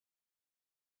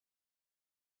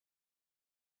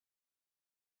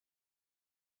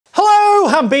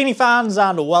Hello Hambini fans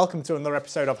and welcome to another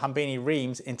episode of Hambini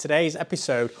Reams. In today's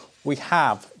episode we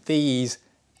have these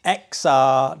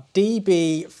EXAR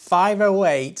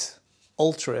DB508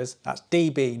 Ultras, that's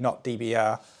DB not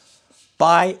DBR,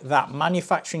 by that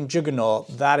manufacturing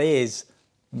juggernaut that is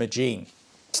Magene.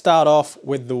 Start off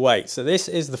with the weight. So this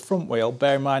is the front wheel.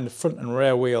 Bear in mind the front and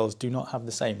rear wheels do not have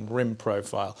the same rim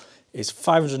profile. It's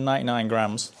 599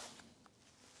 grams.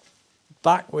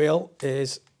 Back wheel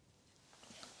is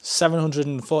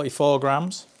 744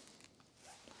 grams.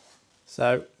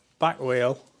 So back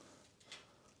wheel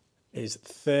is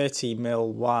 30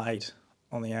 mil wide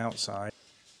on the outside.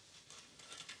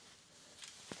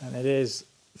 And it is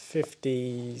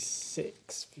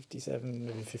 56, 57,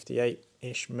 maybe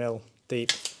 58-ish mil deep.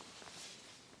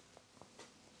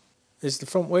 This is the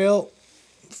front wheel.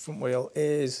 The front wheel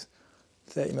is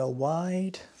 30 mil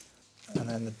wide. And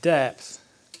then the depth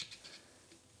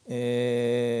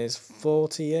is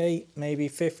 48, maybe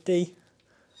 50.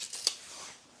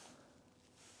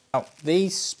 Now,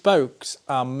 these spokes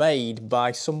are made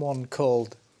by someone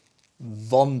called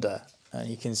Vonda, and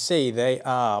you can see they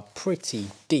are pretty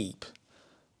deep.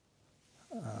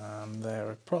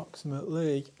 They're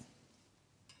approximately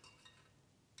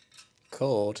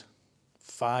cord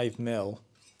 5 mil,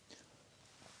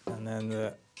 and then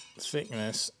the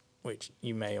thickness, which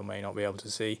you may or may not be able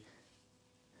to see,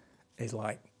 is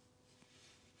like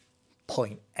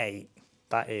 0.8.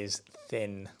 That is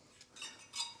thin.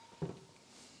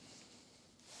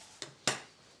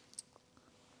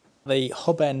 The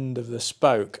hub end of the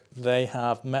spoke, they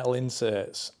have metal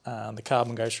inserts and the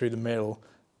carbon goes through the middle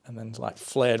and then like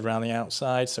flared around the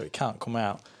outside so it can't come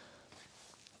out.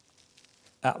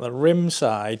 At the rim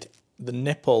side, the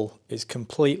nipple is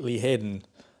completely hidden,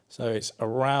 so it's a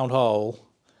round hole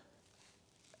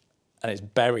and it's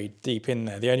buried deep in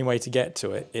there. The only way to get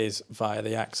to it is via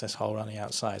the access hole on the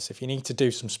outside. So if you need to do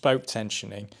some spoke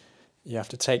tensioning, you have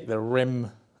to take the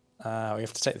rim, you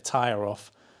have to take the tyre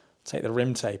off, take the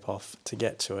rim tape off to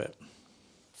get to it.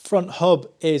 Front hub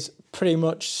is pretty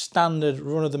much standard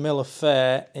run-of-the-mill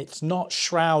affair. It's not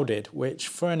shrouded, which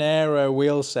for an aero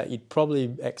wheel set you'd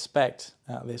probably expect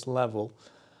at this level.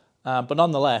 But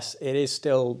nonetheless, it is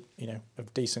still, you know,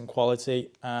 of decent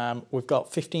quality. We've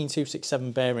got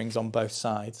 15267 bearings on both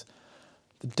sides.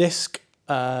 The disc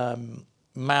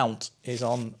mount is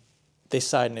on this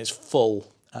side and it's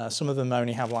full. Some of them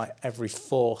only have like every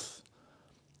fourth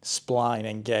spline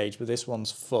engaged, but this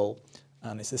one's full.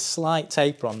 And it's a slight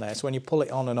taper on there, so when you pull it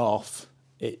on and off,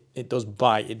 it does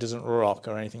bite, it doesn't rock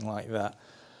or anything like that.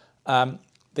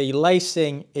 The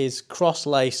lacing is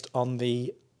cross-laced on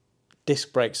the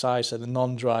disc brake side, so the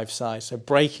non-drive side, so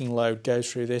braking load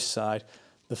goes through this side.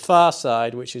 The far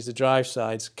side, which is the drive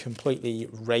side, is completely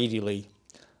radially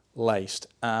laced.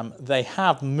 They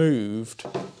have moved,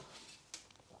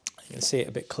 you can see it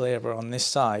a bit clearer on this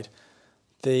side,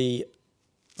 the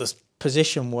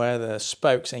position where the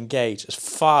spokes engage as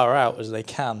far out as they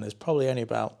can. There's probably only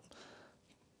about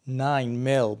 9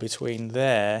 mil between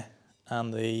there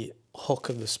and the hook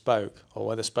of the spoke, or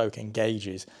where the spoke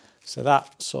engages. So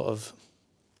that sort of,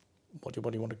 what do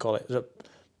you want to call it, a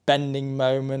bending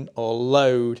moment or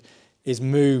load is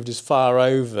moved as far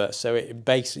over, so it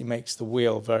basically makes the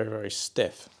wheel very, very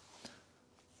stiff.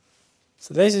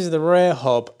 So this is the rear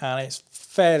hub, and it's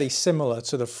fairly similar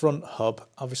to the front hub.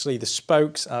 Obviously the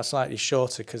spokes are slightly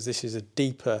shorter because this is a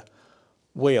deeper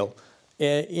wheel.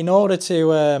 In order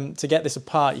to get this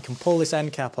apart, you can pull this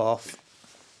end cap off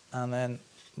and then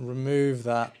remove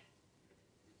that,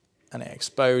 and it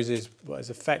exposes what is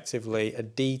effectively a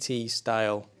DT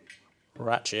style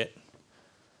ratchet.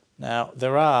 Now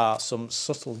there are some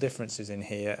subtle differences in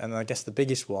here, and I guess the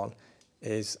biggest one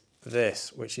is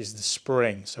this, which is the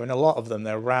spring. So in a lot of them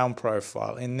they're round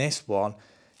profile. In this one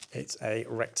it's a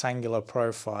rectangular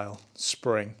profile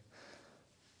spring.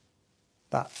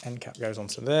 That end cap goes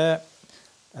onto there,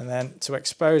 and then to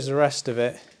expose the rest of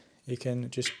it you can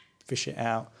just fish it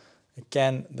out.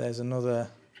 Again, there's another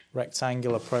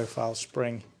rectangular profile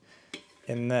spring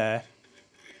in there.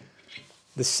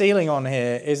 The sealing on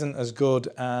here isn't as good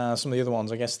as some of the other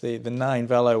ones. I guess the 9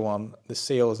 Velo one, the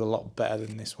seal is a lot better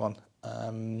than this one.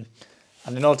 And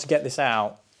in order to get this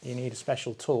out, you need a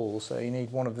special tool. So you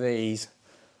need one of these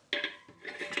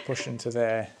to push into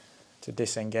there to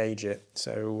disengage it.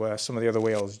 So some of the other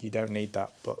wheels, you don't need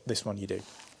that, but this one you do.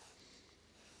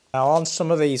 Now on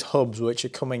some of these hubs which are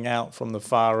coming out from the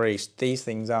Far East, these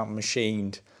things aren't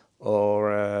machined, or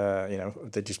you know,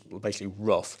 they're just basically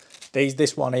rough.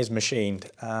 This one is machined,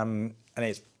 and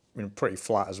it's pretty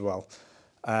flat as well.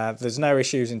 There's no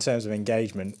issues in terms of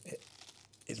engagement.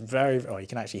 It's very, oh, you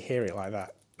can actually hear it like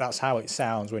that. that's how it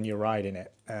sounds when you're riding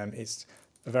it. It's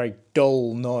a very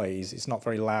dull noise. It's not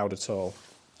very loud at all.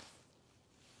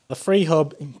 The free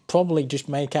hub, you can probably just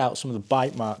make out some of the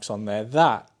bite marks on there.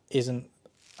 That isn't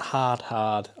hard.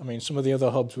 I mean, some of the other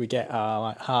hubs we get are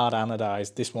like hard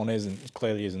anodized. This one isn't. It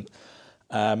clearly isn't.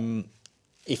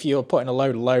 If you're putting a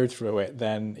load of load through it,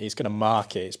 then it's going to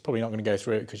mark it. It's probably not going to go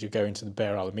through it because you're going to the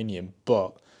bare aluminium,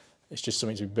 but it's just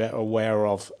something to be better aware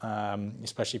of,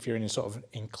 especially if you're in sort of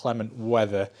inclement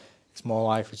weather. It's more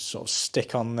likely to sort of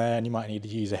stick on there, and you might need to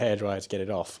use a hairdryer to get it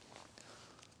off.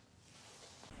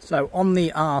 So on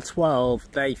the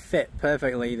R12, they fit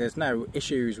perfectly. There's no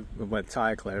issues with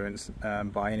tyre clearance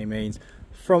by any means.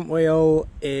 Front wheel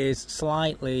is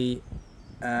slightly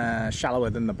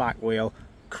shallower than the back wheel.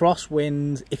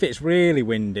 Crosswind, if it's really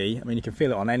windy, I mean, you can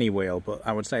feel it on any wheel, but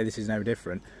I would say this is no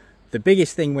different. The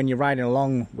biggest thing when you're riding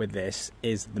along with this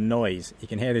is the noise. You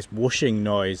can hear this whooshing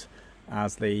noise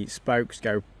as the spokes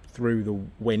go through the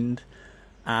wind.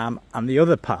 And the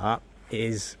other part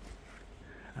is,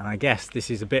 and I guess this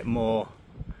is a bit more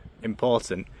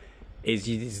important,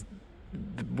 is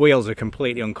the wheels are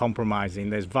completely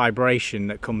uncompromising. There's vibration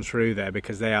that comes through there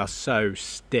because they are so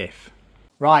stiff.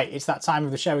 Right, it's that time of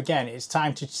the show again. It's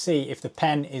time to see if the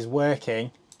pen is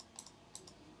working.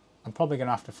 I'm probably going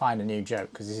to have to find a new joke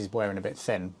because this is wearing a bit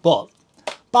thin. But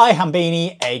by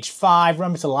Hambini, age 5.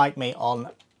 Remember to like me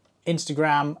on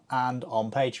Instagram and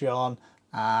on Patreon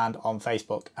and on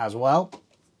Facebook as well.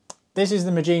 This is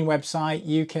the Magene website.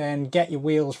 You can get your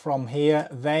wheels from here.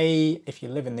 They, if you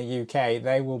live in the UK,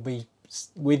 they will be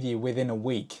with you within a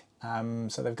week.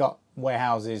 So they've got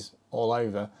warehouses all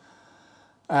over.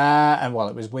 And well,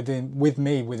 it was with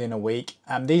me within a week.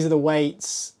 These are the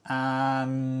weights,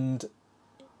 and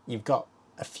you've got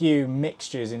a few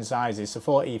mixtures in sizes, so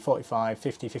 40, 45,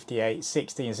 50, 58,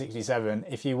 60 and 67.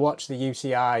 If you watch the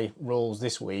UCI rules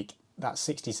this week, that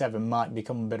 67 might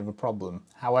become a bit of a problem.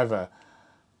 However,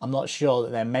 I'm not sure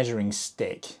that their measuring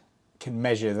stick can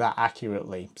measure that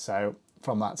accurately, so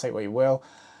from that take what you will.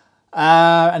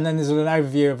 And then there's an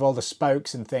overview of all the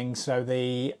spokes and things. So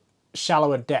the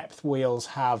shallower depth wheels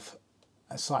have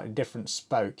a slightly different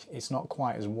spoke. It's not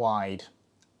quite as wide.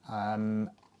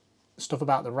 Stuff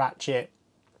about the ratchet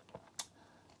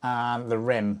and the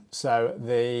rim. So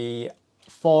the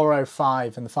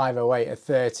 405 and the 508 are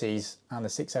 30s and the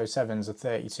 607s are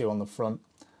 32 on the front,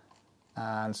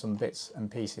 and some bits and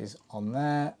pieces on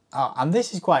there. And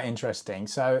this is quite interesting.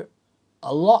 So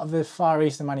a lot of the Far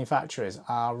Eastern manufacturers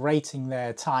are rating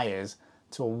their tyres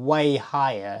to a way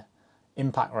higher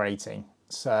impact rating,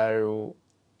 so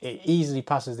it easily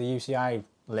passes the UCI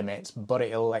limits, but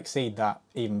it'll exceed that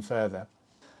even further.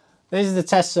 This is the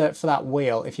test cert for that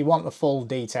wheel. If you want the full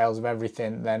details of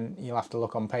everything, then you'll have to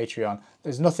look on Patreon.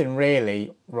 There's nothing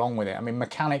really wrong with it. I mean,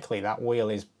 mechanically that wheel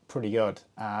is pretty good.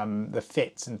 The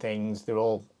fits and things, they're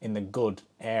all in the good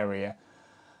area,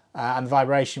 and the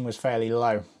vibration was fairly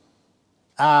low.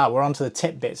 We're on to the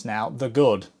tip bits now. The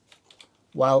good.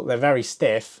 Well, they're very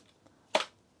stiff.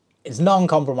 It's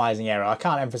non-compromising aero. I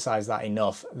can't emphasize that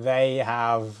enough. They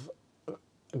have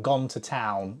gone to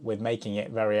town with making it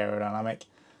very aerodynamic,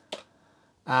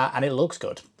 and it looks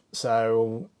good.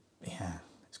 So yeah,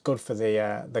 it's good for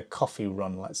the coffee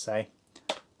run, let's say.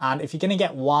 And if you're going to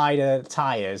get wider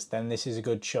tyres, then this is a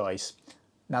good choice.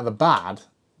 Now the bad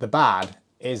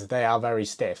is they are very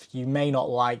stiff. You may not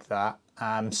like that.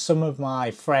 Some of my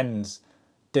friends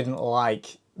didn't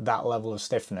like that level of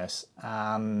stiffness,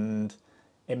 and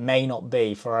it may not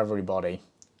be for everybody,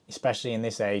 especially in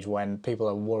this age when people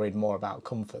are worried more about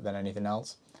comfort than anything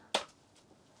else.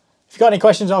 If you've got any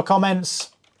questions or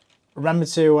comments, remember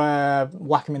to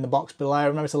whack them in the box below.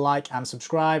 Remember to like and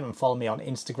subscribe and follow me on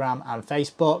Instagram and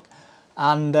Facebook.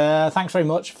 And thanks very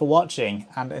much for watching.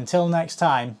 And until next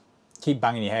time, keep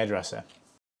banging your hairdresser.